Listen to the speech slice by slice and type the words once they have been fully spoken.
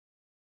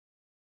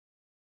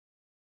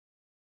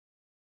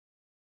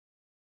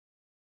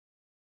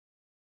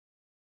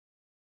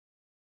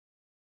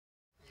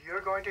you're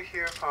going to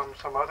hear from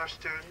some other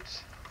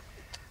students,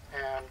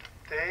 and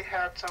they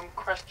had some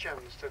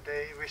questions that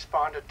they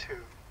responded to.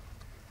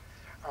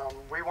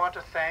 We want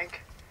to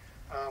thank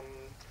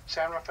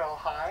San Rafael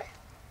High.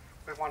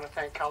 We want to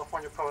thank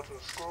California Poets in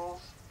the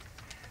Schools,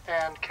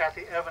 and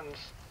Kathy Evans,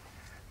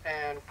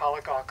 and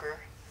Paula Gawker,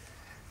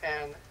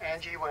 and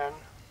Angie Wen,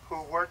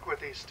 who worked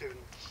with these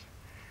students.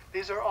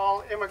 These are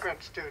all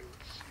immigrant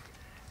students,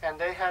 and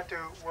they had to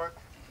work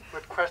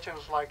with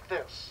questions like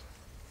this.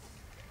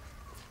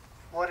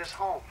 What is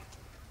home?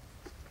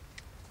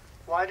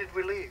 Why did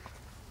we leave?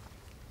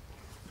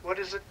 What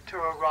is it to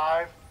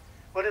arrive?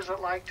 What is it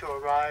like to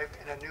arrive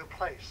in a new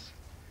place,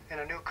 in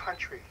a new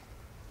country?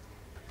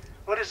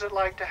 What is it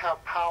like to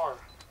have power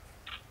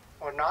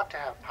or not to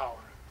have power?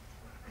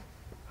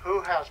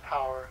 Who has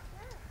power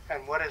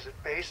and what is it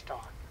based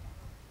on?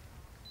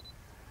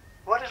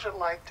 What is it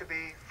like to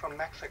be from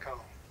Mexico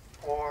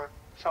or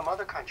some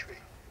other country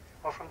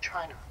or from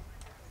China?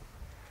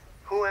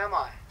 Who am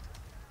I?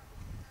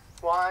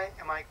 Why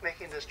am I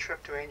making this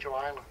trip to Angel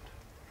Island?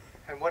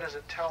 And what does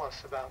it tell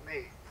us about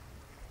me?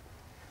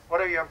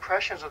 What are your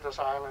impressions of this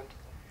island?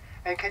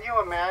 And can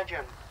you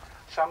imagine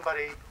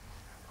somebody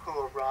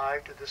who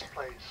arrived at this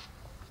place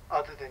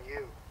other than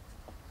you?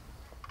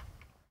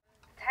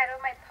 The title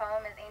of my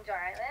poem is Angel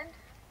Island.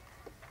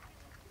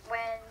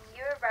 When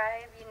you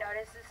arrive, you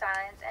notice the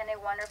silence and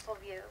a wonderful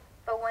view.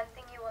 But one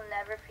thing you will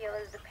never feel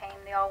is the pain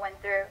they all went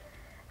through.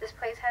 This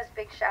place has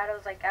big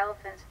shadows like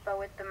elephants, but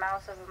with the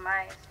mouths of a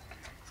mice.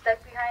 Stuck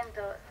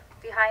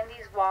behind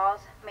these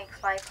walls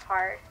makes life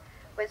hard,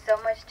 with so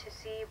much to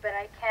see, but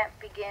I can't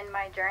begin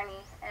my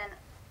journey, and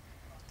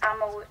I'm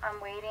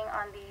waiting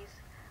on these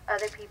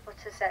other people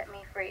to set me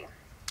free.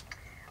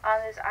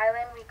 On this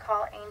island we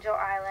call Angel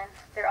Island,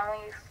 their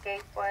only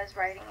escape was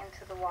writing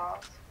into the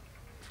walls.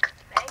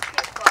 Thank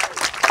you,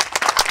 Claudia.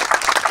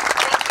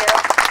 Thank you.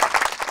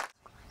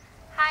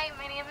 Hi,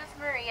 my name is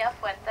Maria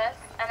Fuentes,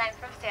 and I'm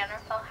from San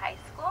Rafael High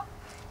School.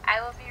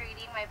 I will be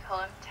reading my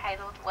poem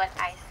titled What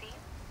I See.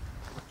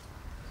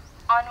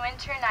 On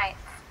winter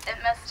nights,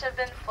 it must have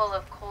been full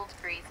of cold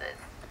breezes.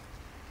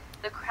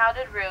 The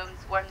crowded rooms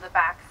warmed the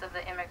backs of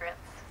the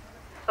immigrants.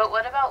 But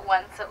what about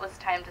once it was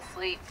time to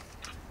sleep?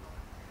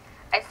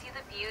 I see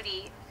the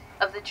beauty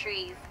of the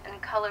trees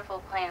and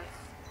colorful plants,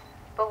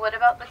 but what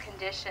about the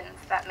conditions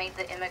that made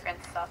the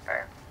immigrants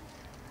suffer?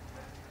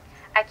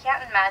 I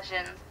can't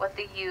imagine what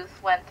the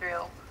youth went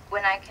through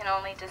when I can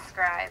only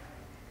describe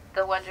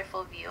the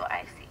wonderful view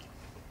I see.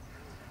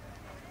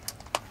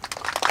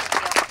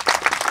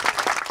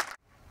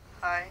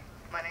 Hi,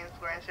 my name is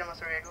Florencia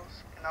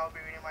Mazariegos, and I will be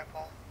reading my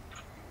poem.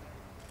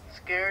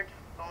 Scared,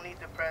 lonely,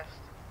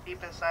 depressed,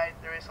 deep inside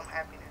there is some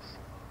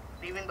happiness.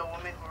 Leaving the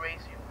woman who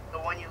raised you, the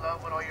one you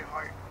love with all your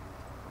heart.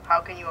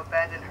 How can you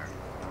abandon her?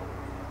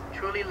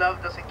 Truly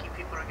love doesn't keep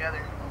people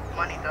together,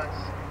 money does.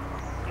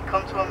 You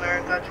come to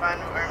America trying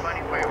to earn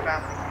money for your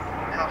family,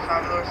 and El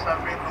Salvador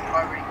suffering from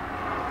poverty.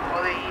 All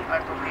they eat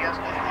are tortillas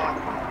con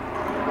limon.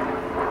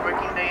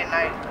 Working day and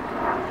night,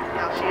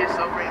 now she is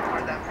suffering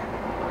for them.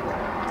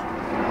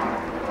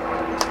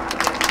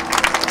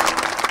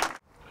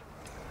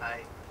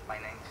 Hi, my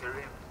name is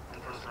Irving. I'm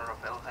from San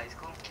Rafael High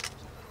School.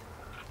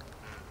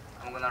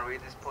 I'm gonna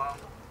read this poem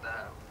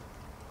that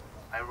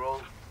I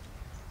wrote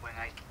when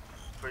I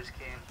first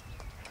came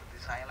to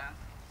this island.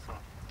 So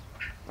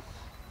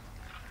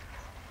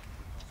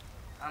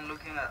I'm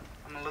looking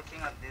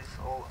at this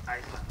old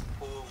island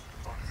full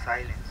of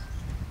silence,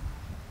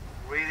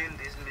 reading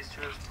these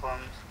mysterious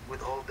poems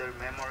with all their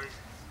memories,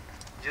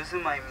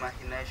 using my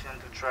imagination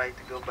to try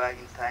to go back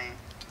in time,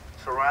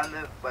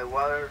 surrounded by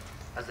water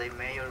as a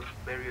major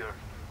barrier.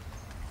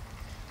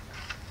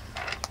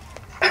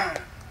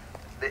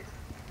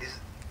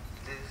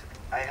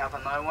 I have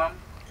another one.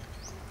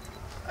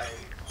 I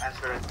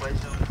answer a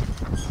question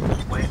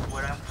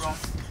where I'm from.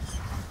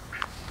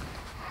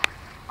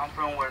 I'm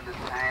from where the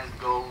times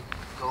go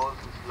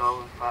too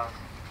slow and fast.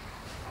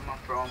 I'm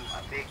from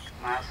a big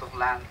mass of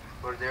land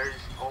where there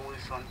is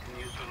always something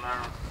new to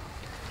learn,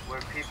 where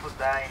people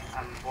die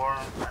and born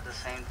at the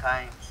same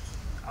time.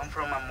 I'm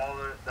from a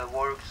mother that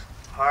works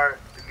hard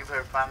to give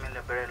her family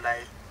a better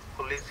life,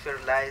 who lives her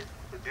life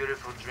with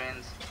beautiful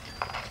dreams.